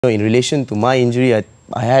in relation to my injury,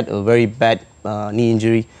 I had a very bad knee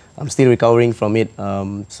injury. I'm still recovering from it,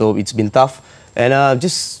 so it's been tough. And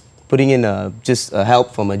just putting in just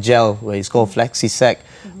help from a gel where it's called Flexiseq,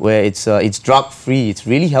 where it's drug free. It's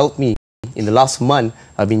really helped me. In the last month,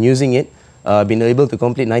 I've been using it. I've been able to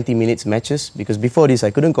complete 90 minutes matches, because before this I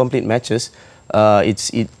couldn't complete matches.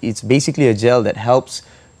 It's basically a gel that helps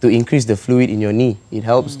to increase the fluid in your knee. It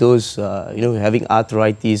helps those having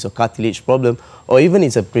arthritis or cartilage problem, or even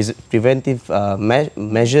it's a preventive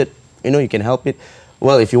measure. You can help it.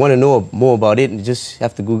 Well, if you want to know more about it, you just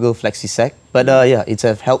have to Google Flexiseq. But yeah, it's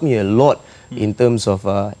helped me a lot in terms of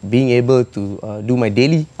being able to do my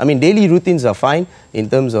daily. Daily routines are fine in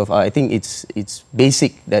terms of I think it's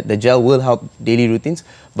basic that the gel will help daily routines.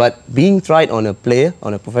 But being tried on a player,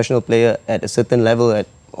 on a professional player at a certain level,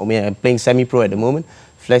 I'm playing semi-pro at the moment,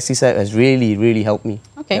 Flexiseq has really helped me.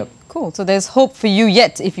 Okay, cool. So there's hope for you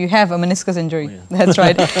yet if you have a meniscus injury. Oh, yeah. That's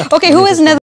right. Okay, who is